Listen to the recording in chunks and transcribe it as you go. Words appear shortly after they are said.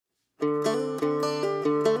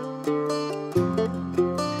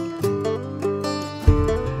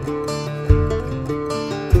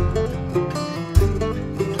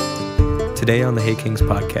Today on the Hay Kings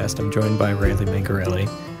podcast, I'm joined by Riley Mangarelli.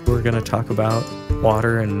 We're going to talk about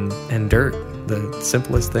water and dirt, the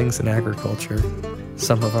simplest things in agriculture,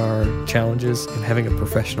 some of our challenges in having a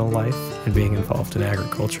professional life and being involved in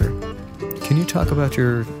agriculture. Can you talk about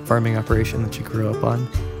your farming operation that you grew up on?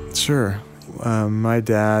 Sure. My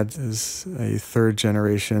dad is a third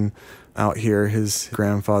generation out here. His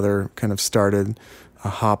grandfather kind of started a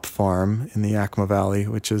hop farm in the Yakima Valley,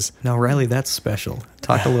 which is... Now, Riley, that's special.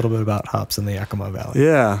 Talk a little bit about hops in the Yakima Valley.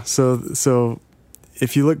 Yeah. So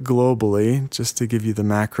if you look globally, just to give you the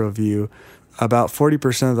macro view, about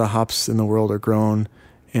 40% of the hops in the world are grown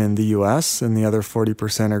in the U.S., and the other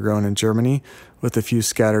 40% are grown in Germany, with a few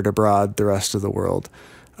scattered abroad the rest of the world.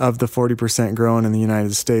 Of the 40% grown in the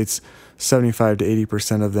United States, 75 to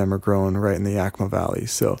 80% of them are grown right in the Yakima Valley.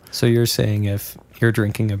 So you're saying if you're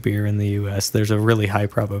drinking a beer in the U.S., there's a really high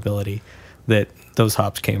probability that those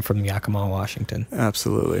hops came from Yakima, Washington.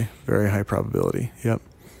 Absolutely. Very high probability. Yep.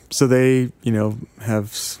 So they,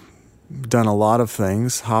 have done a lot of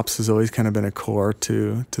things. Hops has always kind of been a core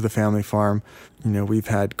to the family farm. We've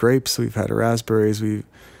had grapes, we've had raspberries, we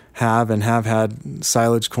have had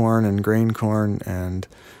silage corn and grain corn and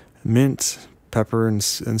mint, pepper and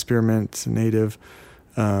spearmint, native,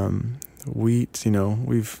 wheat.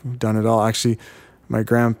 We've done it all. Actually, my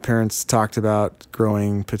grandparents talked about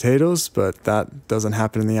growing potatoes, but that doesn't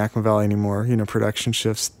happen in the Yakima Valley anymore. Production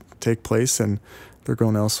shifts take place and they're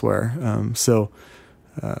grown elsewhere.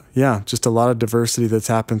 Just a lot of diversity that's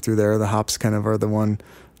happened through there. The hops kind of are the one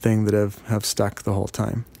thing that have stuck the whole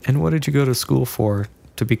time. And what did you go to school for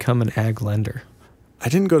to become an ag lender? I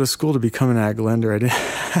didn't go to school to become an ag lender.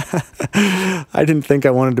 I didn't think I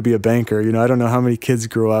wanted to be a banker. I don't know how many kids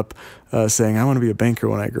grew up saying, I want to be a banker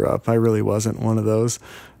when I grow up. I really wasn't one of those.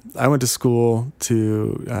 I went to school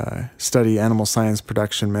to study animal science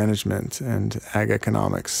production management and ag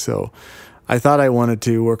economics. So I thought I wanted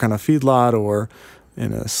to work on a feedlot or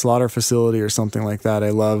in a slaughter facility or something like that. I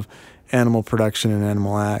love animal production and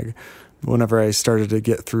animal ag. Whenever I started to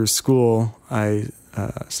get through school, I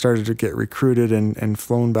started to get recruited and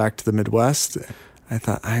flown back to the Midwest. I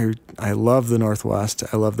thought, I love the Northwest.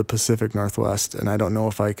 I love the Pacific Northwest, and I don't know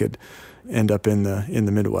if I could end up in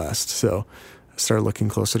the Midwest. So I started looking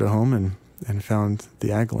closer to home and found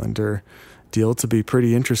the ag lender deal to be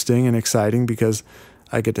pretty interesting and exciting because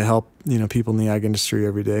I get to help people in the ag industry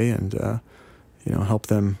every day and help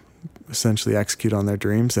them essentially execute on their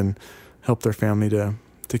dreams and help their family to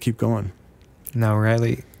keep going. Now,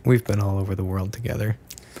 Riley, we've been all over the world together.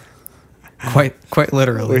 Quite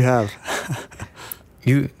literally. We have.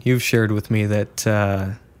 You've shared with me that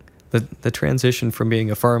the transition from being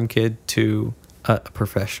a farm kid to a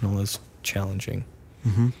professional is challenging.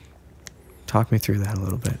 Mm-hmm. Talk me through that a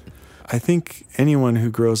little bit. I think anyone who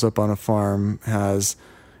grows up on a farm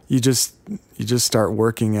you just start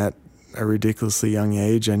working at a ridiculously young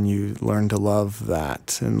age, and you learn to love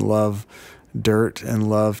that and love dirt and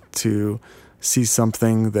love to see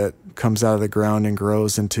something that comes out of the ground and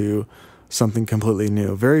grows into something completely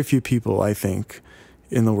new. Very few people, I think,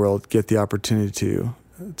 in the world get the opportunity to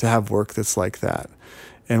have work that's like that.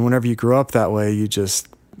 And whenever you grow up that way, it just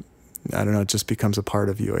becomes a part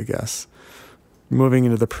of you, I guess. Moving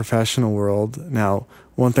into the professional world, now,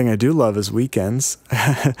 one thing I do love is weekends.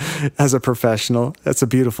 As a professional, that's a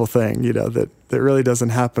beautiful thing, that really doesn't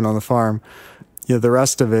happen on the farm. The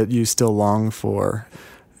rest of it you still long for.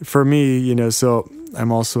 For me, so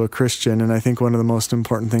I'm also a Christian, and I think one of the most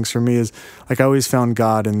important things for me is, I always found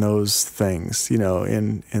God in those things,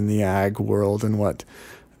 in the ag world and what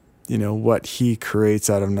He creates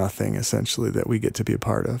out of nothing, essentially, that we get to be a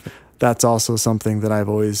part of. That's also something that I've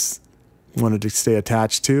always wanted to stay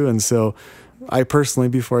attached to, and so I personally,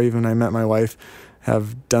 before even I met my wife,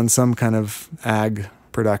 have done some kind of ag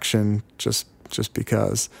production just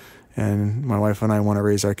because. And my wife and I want to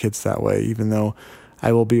raise our kids that way, even though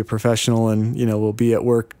I will be a professional and, we'll be at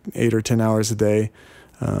work 8 or 10 hours a day.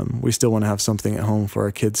 We still want to have something at home for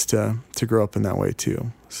our kids to grow up in that way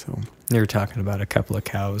too. So you're talking about a couple of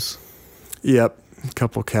cows. Yep. A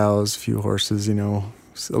couple cows, a few horses, a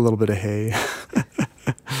little bit of hay.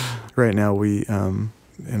 Right now we,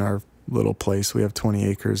 in our little place, we have 20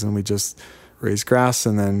 acres and we just raise grass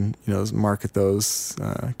and then, market those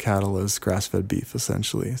cattle as grass-fed beef,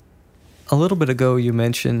 essentially. A little bit ago, you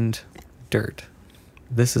mentioned dirt.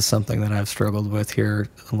 This is something that I've struggled with here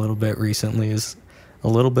a little bit recently, is a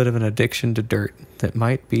little bit of an addiction to dirt that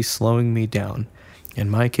might be slowing me down. In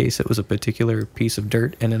my case, it was a particular piece of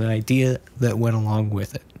dirt and an idea that went along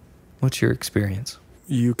with it. What's your experience?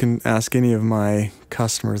 You can ask any of my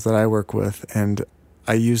customers that I work with, and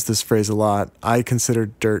I use this phrase a lot. I consider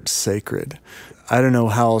dirt sacred. I don't know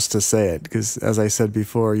how else to say it because, as I said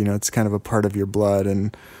before, it's kind of a part of your blood,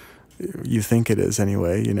 and you think it is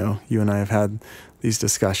anyway. You and I have had these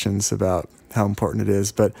discussions about how important it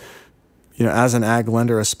is. But, as an ag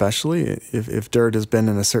lender especially, if dirt has been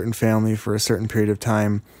in a certain family for a certain period of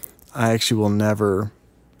time, I actually will never,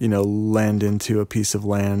 lend into a piece of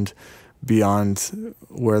land beyond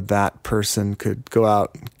where that person could go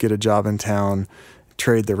out, get a job in town,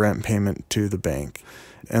 trade the rent payment to the bank.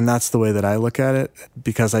 And that's the way that I look at it,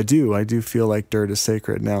 because I do feel like dirt is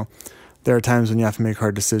sacred. Now, there are times when you have to make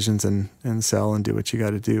hard decisions and sell and do what you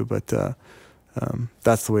got to do, but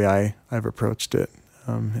that's the way I've approached it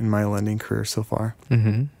in my lending career so far.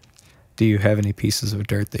 Mm-hmm. Do you have any pieces of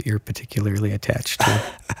dirt that you're particularly attached to?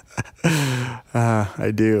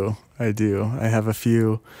 I do. I have a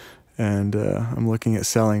few, and I'm looking at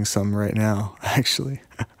selling some right now, actually.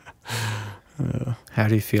 How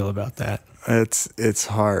do you feel about that? It's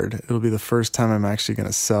hard. It'll be the first time I'm actually going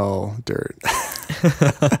to sell dirt.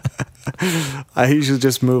 I usually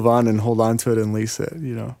just move on and hold on to it and lease it,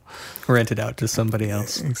 Rent it out to somebody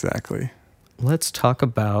else. Exactly. Let's talk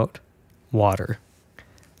about water.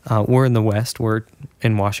 We're in the West. We're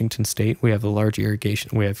in Washington State. We have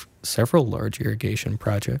several large irrigation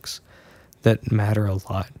projects that matter a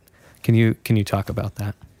lot. Can you talk about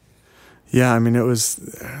that? Yeah, it was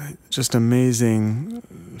just amazing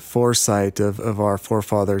foresight of our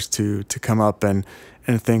forefathers to come up and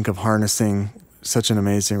think of harnessing such an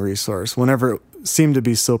amazing resource whenever it seemed to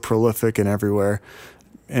be so prolific and everywhere.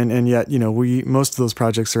 And yet, most of those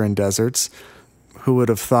projects are in deserts. Who would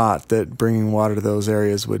have thought that bringing water to those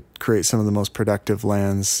areas would create some of the most productive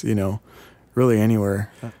lands, really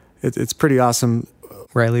anywhere. It's pretty awesome.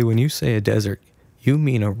 Riley, when you say a desert, you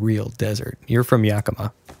mean a real desert. You're from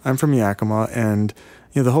Yakima. I'm from Yakima, and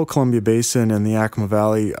the whole Columbia Basin and the Yakima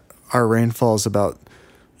Valley, our rainfall is about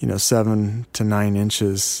 7 to 9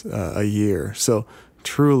 inches a year. So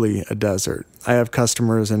truly a desert. I have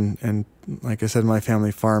customers, and like I said, my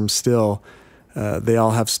family farms still. They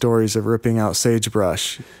all have stories of ripping out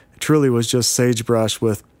sagebrush. It truly was just sagebrush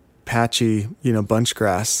with patchy, bunch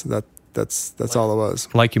grass. That's all it was.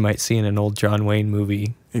 Like you might see in an old John Wayne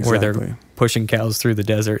movie. Exactly. Where they're pushing cows through the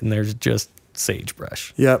desert and there's just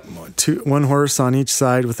sagebrush. Yep. One horse on each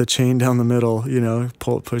side with a chain down the middle,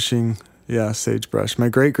 pushing, sagebrush. My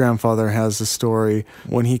great-grandfather has a story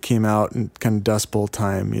when he came out in kind of Dust Bowl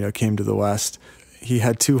time, came to the West. He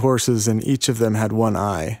had 2 horses and each of them had 1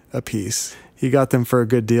 eye apiece. He got them for a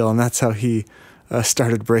good deal, and that's how he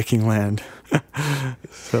started breaking land.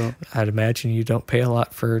 So I'd imagine you don't pay a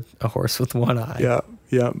lot for a horse with 1 eye.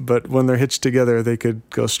 Yeah, but when they're hitched together, they could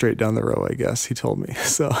go straight down the row, I guess, he told me.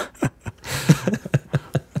 So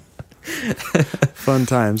fun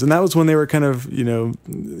times. And that was when they were kind of,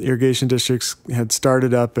 irrigation districts had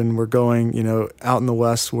started up and were going, out in the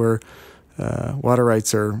West where water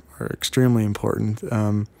rights are extremely important.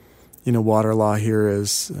 Water law here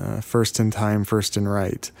is first in time, first in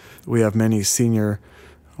right. We have many senior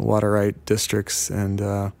water right districts,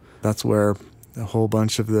 and that's where a whole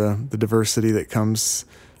bunch of the diversity that comes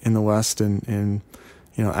in the West in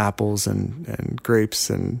apples and grapes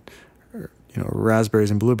and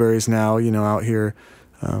raspberries and blueberries now, out here,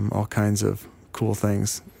 all kinds of cool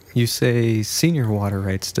things. You say senior water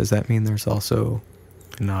rights. Does that mean there's also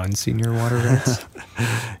non-senior water rights?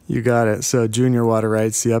 You got it. So junior water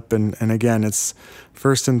rights, yep. And again, it's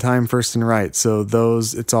first in time, first in right. So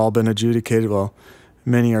those, it's all been adjudicated. Well,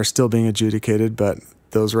 many are still being adjudicated, but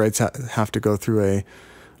those rights have to go through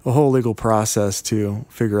a whole legal process to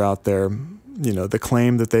figure out their, the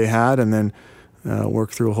claim that they had, and then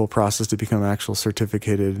work through a whole process to become actual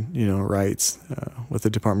certificated, rights with the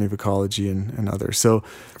Department of Ecology and others. So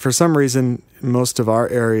for some reason, most of our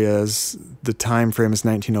areas, the time frame is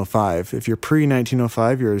 1905. If you're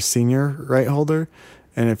pre-1905, you're a senior right holder,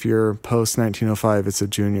 and if you're post-1905, it's a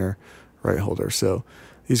junior right holder. So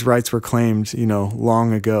these rights were claimed,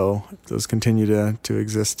 long ago. Those continue to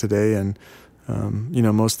exist today, and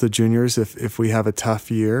most of the juniors, if we have a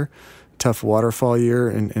tough waterfall year,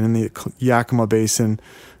 and in the Yakima Basin,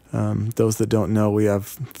 those that don't know, we have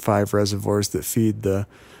 5 reservoirs that feed the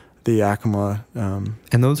Yakima.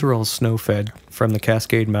 And those are all snow-fed from the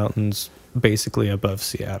Cascade Mountains, basically above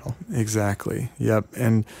Seattle. Exactly. Yep.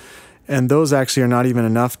 And those actually are not even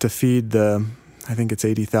enough to feed I think it's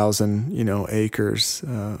 80,000, acres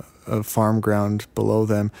of farm ground below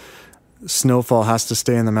them. Snowfall has to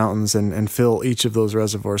stay in the mountains and fill each of those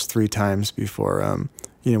reservoirs 3 times before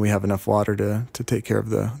we have enough water to take care of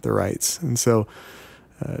the rights. And so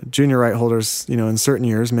junior right holders, in certain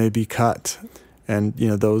years may be cut And,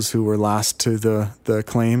 those who were last to the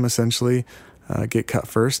claim essentially get cut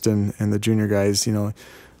first, and the junior guys,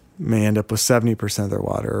 may end up with 70% of their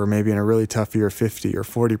water, or maybe in a really tough year, 50 or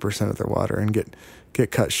 40% of their water, and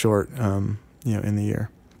get cut short, in the year.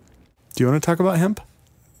 Do you want to talk about hemp?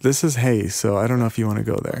 This is hay, so I don't know if you want to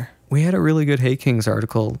go there. We had a really good Hay Kings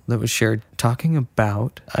article that was shared talking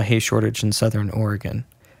about a hay shortage in southern Oregon.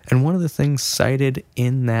 And one of the things cited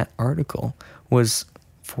in that article was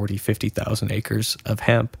 50,000 acres of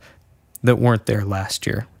hemp that weren't there last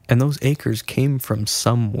year. And those acres came from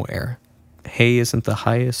somewhere. Hay isn't the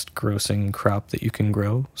highest grossing crop that you can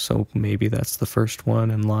grow, so maybe that's the first one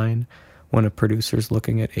in line when a producer's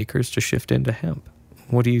looking at acres to shift into hemp.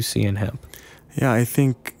 What do you see in hemp? Yeah, I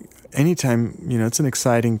think anytime, it's an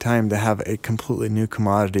exciting time to have a completely new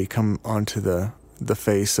commodity come onto the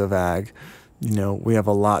face of ag. We have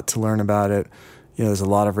a lot to learn about it. There's a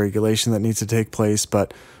lot of regulation that needs to take place,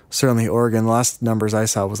 but certainly Oregon, the last numbers I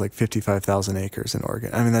saw was like 55,000 acres in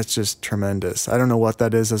Oregon. I mean, that's just tremendous. I don't know what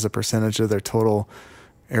that is as a percentage of their total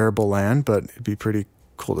arable land, but it'd be pretty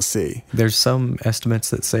cool to see. There's some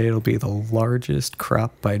estimates that say it'll be the largest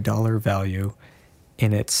crop by dollar value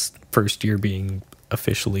in its first year being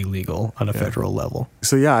officially legal on a federal level.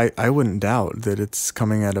 So yeah, I wouldn't doubt that it's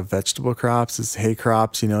coming out of vegetable crops, it's hay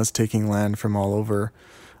crops, it's taking land from all over.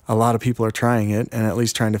 A lot of people are trying it and at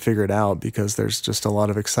least trying to figure it out because there's just a lot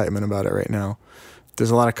of excitement about it right now.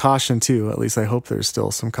 There's a lot of caution too, at least I hope there's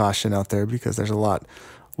still some caution out there because there's a lot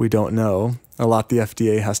we don't know, a lot the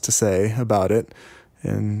FDA has to say about it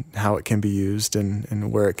and how it can be used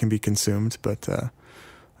and where it can be consumed. But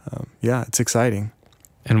it's exciting.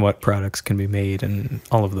 And what products can be made and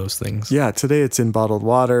all of those things. Yeah, today it's in bottled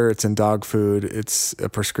water, it's in dog food, it's a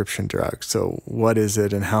prescription drug. So what is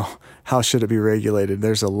it and how should it be regulated?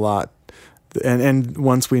 There's a lot. And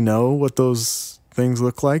once we know what those things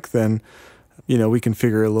look like, then, we can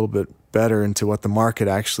figure a little bit better into what the market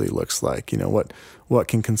actually looks like. What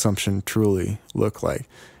can consumption truly look like?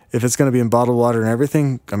 If it's going to be in bottled water and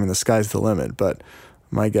everything, I mean, the sky's the limit. But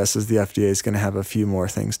my guess is the FDA is going to have a few more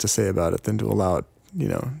things to say about it than to allow it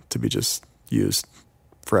to be just used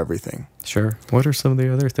for everything. Sure. What are some of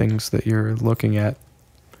the other things that you're looking at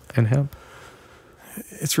in hemp?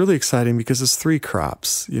 It's really exciting because it's three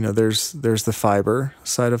crops. There's the fiber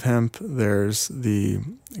side of hemp, there's the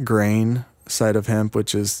grain side of hemp,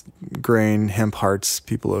 which is grain, hemp hearts.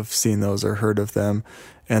 People have seen those or heard of them.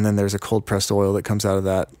 And then there's a cold pressed oil that comes out of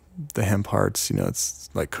that, the hemp hearts, it's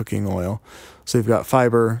like cooking oil. So you've got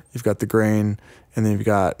fiber, you've got the grain, and then you've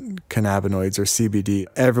got cannabinoids or CBD.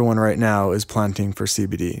 Everyone right now is planting for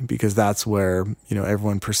CBD because that's where,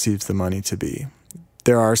 everyone perceives the money to be.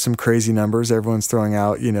 There are some crazy numbers everyone's throwing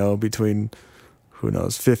out, between, who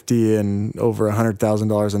knows, $50,000 and over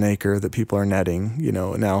 $100,000 an acre that people are netting.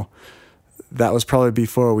 Now that was probably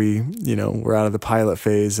before we, were out of the pilot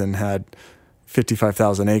phase and had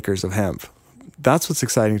 55,000 acres of hemp. That's what's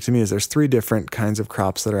exciting to me is there's three different kinds of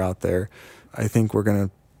crops that are out there. I think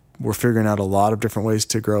we're figuring out a lot of different ways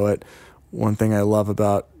to grow it. One thing I love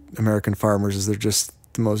about American farmers is they're just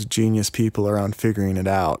the most genius people around figuring it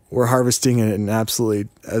out. We're harvesting it in absolutely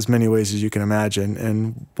as many ways as you can imagine,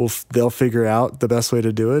 and they'll figure out the best way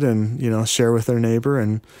to do it and, share with their neighbor,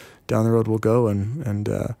 and down the road we'll go and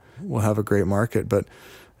we'll have a great market. But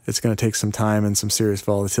it's going to take some time and some serious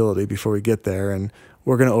volatility before we get there, and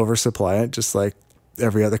we're going to oversupply it just like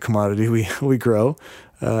every other commodity we grow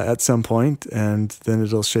at some point, and then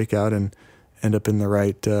it'll shake out and end up in the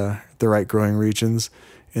right growing regions,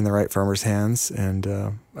 in the right farmers' hands, and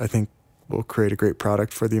I think we'll create a great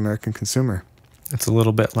product for the American consumer. It's a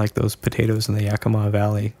little bit like those potatoes in the Yakima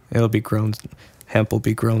Valley. Hemp will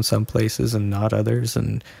be grown some places and not others,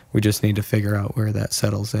 and we just need to figure out where that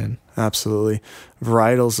settles in. Absolutely.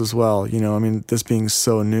 Varietals as well. This being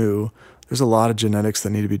so new, there's a lot of genetics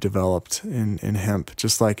that need to be developed in hemp,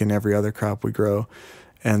 just like in every other crop we grow,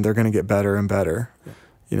 and they're going to get better and better.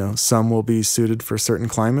 Some will be suited for certain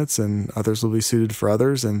climates and others will be suited for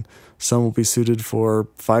others, and some will be suited for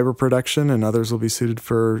fiber production and others will be suited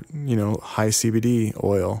for, high CBD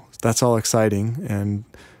oil. That's all exciting, and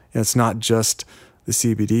it's not just the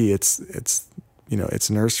CBD, it's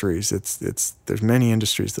nurseries, there's many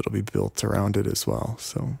industries that'll be built around it as well.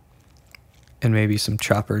 So, and maybe some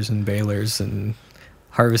choppers and balers and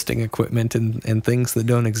harvesting equipment and things that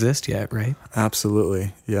don't exist yet, right?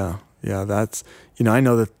 Absolutely. Yeah. That's, I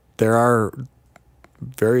know that there are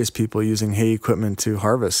various people using hay equipment to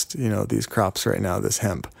harvest, these crops right now, this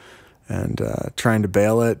hemp, and trying to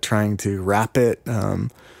bale it, trying to wrap it.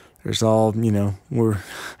 There's all, we're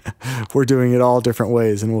doing it all different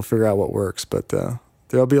ways, and we'll figure out what works. But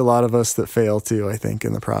there'll be a lot of us that fail too, I think,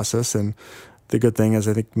 in the process, and the good thing is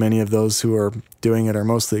I think many of those who are doing it are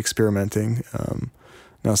mostly experimenting.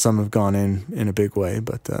 Now some have gone in a big way,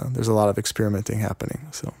 but there's a lot of experimenting happening.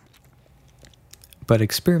 So, but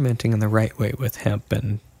experimenting in the right way with hemp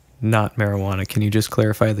and not marijuana. Can you just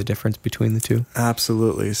clarify the difference between the two?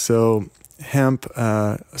 Absolutely. So hemp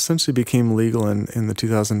essentially became legal in the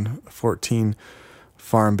 2014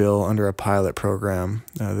 Farm Bill under a pilot program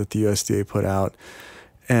that the USDA put out.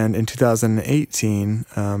 And in 2018,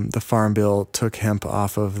 the Farm Bill took hemp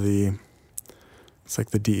off of it's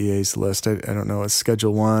like the DEA's list. I don't know, it's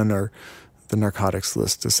Schedule 1 or the narcotics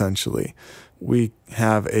list, essentially. We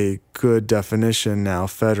have a good definition now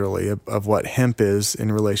federally of what hemp is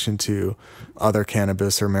in relation to other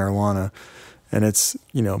cannabis or marijuana. And it's,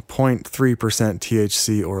 0.3%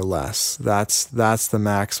 THC or less. That's the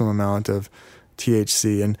maximum amount of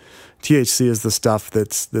THC. And THC is the stuff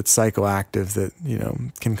that's psychoactive that,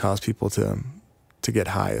 can cause people to get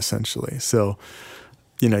high, essentially. So,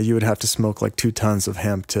 you would have to smoke like 2 tons of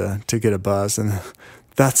hemp to get a buzz, and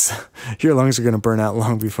your lungs are going to burn out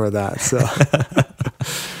long before that. So,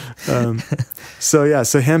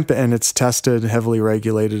 so hemp, and it's tested, heavily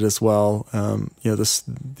regulated as well. The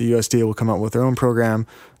USDA will come out with their own program.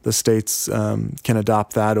 The states can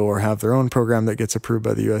adopt that or have their own program that gets approved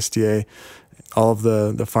by the USDA. All of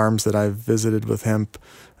the farms that I've visited with hemp,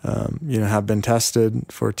 have been tested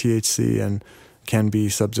for THC and can be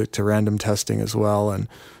subject to random testing as well. And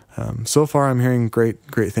so far, I'm hearing great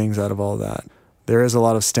things out of all that. There is a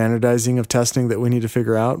lot of standardizing of testing that we need to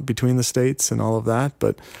figure out between the states and all of that,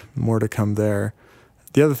 but more to come there.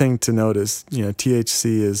 The other thing to note is,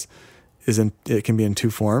 THC it can be in 2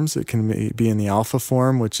 forms. It can be in the alpha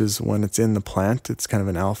form, which is when it's in the plant. It's kind of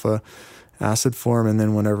an alpha acid form, and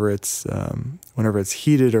then whenever it's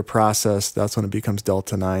heated or processed, that's when it becomes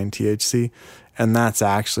delta 9 THC, and that's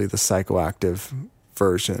actually the psychoactive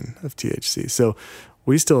version of THC. So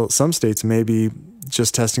some states may be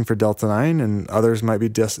just testing for delta 9, and others might be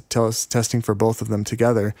testing for both of them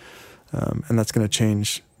together, and that's going to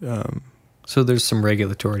change. So there's some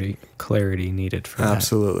regulatory clarity needed for that.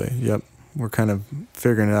 Absolutely. Yep. We're kind of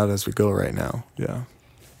figuring it out as we go right now. Yeah.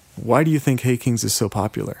 Why do you think Hay Kings is so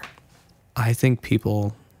popular? I think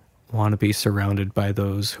people want to be surrounded by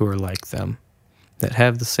those who are like them, that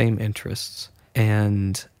have the same interests.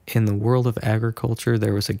 And in the world of agriculture,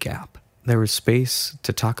 there was a gap. There was space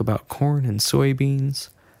to talk about corn and soybeans.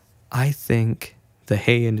 I think the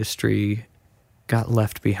hay industry got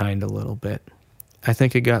left behind a little bit. I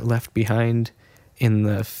think it got left behind in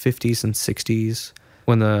the 50s and 60s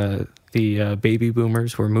when the baby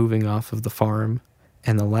boomers were moving off of the farm,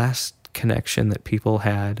 and the last connection that people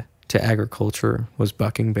had to agriculture was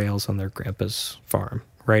bucking bales on their grandpa's farm,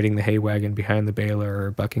 riding the hay wagon behind the baler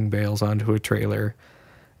or bucking bales onto a trailer.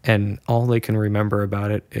 And all they can remember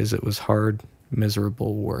about it is it was hard,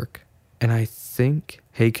 miserable work. And I think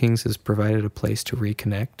Hay Kings has provided a place to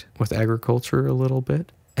reconnect with agriculture a little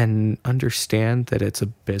bit and understand that it's a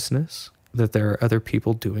business, that there are other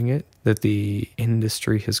people doing it, that the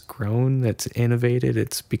industry has grown, that's innovated,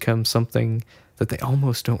 it's become something that they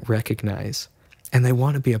almost don't recognize. And they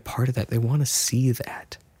want to be a part of that. They want to see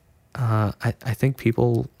that. I think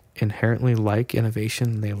people inherently like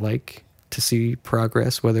innovation. They like to see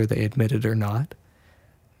progress, whether they admit it or not.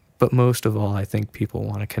 But most of all, I think people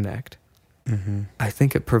want to connect. Mm-hmm. I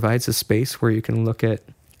think it provides a space where you can look at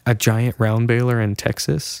a giant round baler in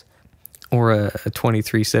Texas or a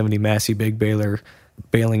 2370 Massey big baler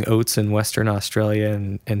baling oats in Western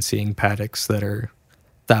Australia and seeing paddocks that are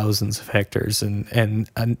thousands of hectares and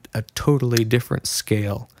a totally different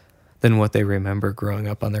scale than what they remember growing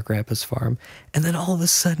up on their grandpa's farm. And then all of a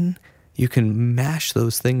sudden, you can mash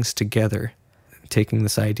those things together, taking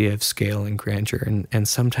this idea of scale and grandeur. And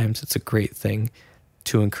sometimes it's a great thing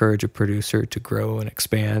to encourage a producer to grow and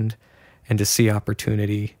expand and to see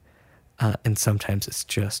opportunity. And sometimes it's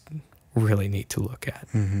just really neat to look at.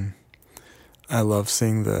 Mm-hmm. I love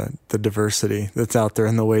seeing the diversity that's out there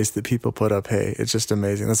and the ways that people put up hay. It's just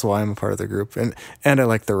amazing. That's why I'm a part of the group. And I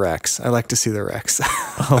like the wrecks. I like to see the wrecks.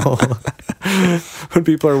 Oh. When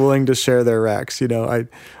people are willing to share their wrecks,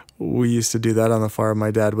 we used to do that on the farm.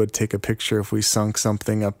 My dad would take a picture if we sunk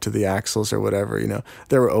something up to the axles or whatever,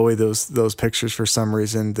 There were always those pictures for some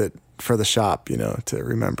reason that for the shop, to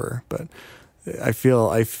remember. But I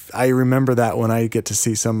feel I remember that when I get to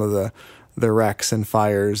see some of the wrecks and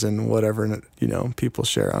fires and whatever, people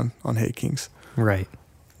share on Hay Kings. Right.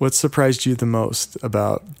 What surprised you the most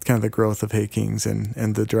about kind of the growth of Hay Kings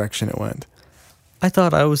and the direction it went? I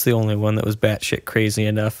thought I was the only one that was batshit crazy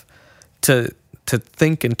enough to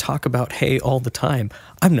think and talk about hay all the time.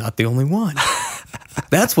 I'm not the only one.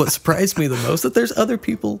 That's what surprised me the most, that there's other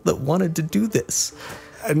people that wanted to do this.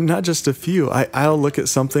 And not just a few. I'll look at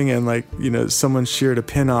something and, like, someone sheared a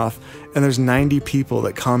pin off, and there's 90 people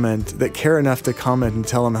that care enough to comment and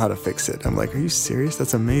tell them how to fix it. I'm like, are you serious?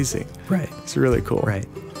 That's amazing. Right. It's really cool. Right.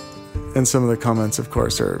 And some of the comments, of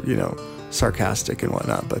course, are, sarcastic and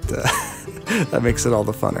whatnot, but that makes it all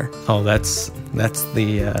the funner. Oh, that's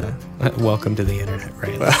the welcome to the internet,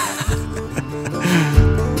 right?